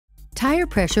Tire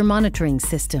Pressure Monitoring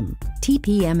System,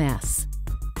 TPMS.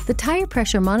 The Tire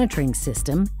Pressure Monitoring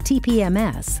System,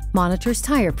 TPMS, monitors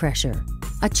tire pressure.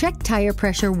 A check tire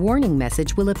pressure warning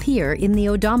message will appear in the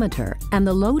odometer, and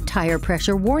the low tire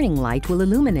pressure warning light will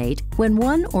illuminate when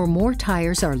one or more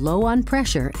tires are low on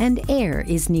pressure and air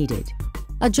is needed.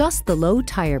 Adjust the low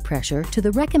tire pressure to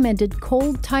the recommended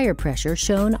cold tire pressure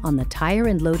shown on the tire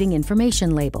and loading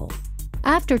information label.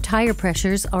 After tire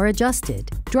pressures are adjusted,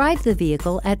 drive the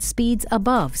vehicle at speeds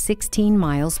above 16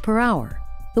 miles per hour.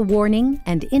 The warning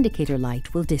and indicator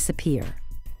light will disappear.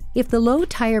 If the low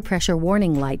tire pressure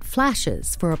warning light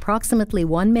flashes for approximately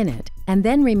 1 minute and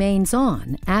then remains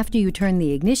on after you turn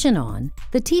the ignition on,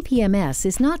 the TPMS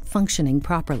is not functioning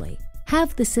properly.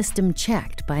 Have the system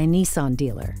checked by a Nissan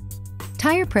dealer.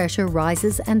 Tire pressure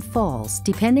rises and falls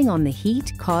depending on the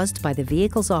heat caused by the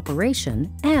vehicle's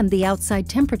operation and the outside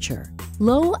temperature.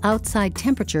 Low outside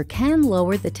temperature can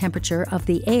lower the temperature of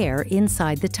the air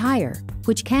inside the tire,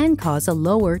 which can cause a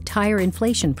lower tire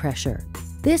inflation pressure.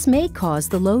 This may cause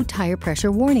the low tire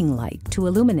pressure warning light to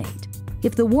illuminate.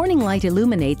 If the warning light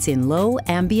illuminates in low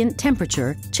ambient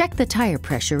temperature, check the tire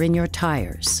pressure in your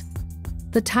tires.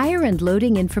 The tire and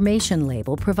loading information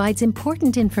label provides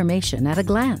important information at a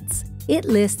glance. It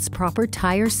lists proper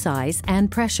tire size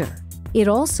and pressure. It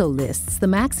also lists the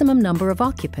maximum number of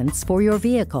occupants for your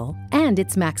vehicle and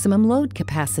its maximum load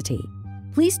capacity.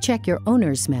 Please check your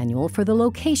owner's manual for the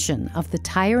location of the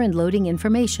tire and loading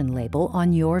information label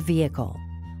on your vehicle.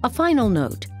 A final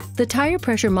note, the tire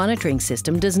pressure monitoring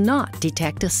system does not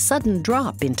detect a sudden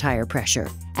drop in tire pressure,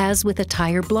 as with a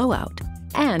tire blowout,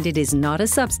 and it is not a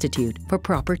substitute for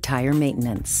proper tire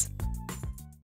maintenance.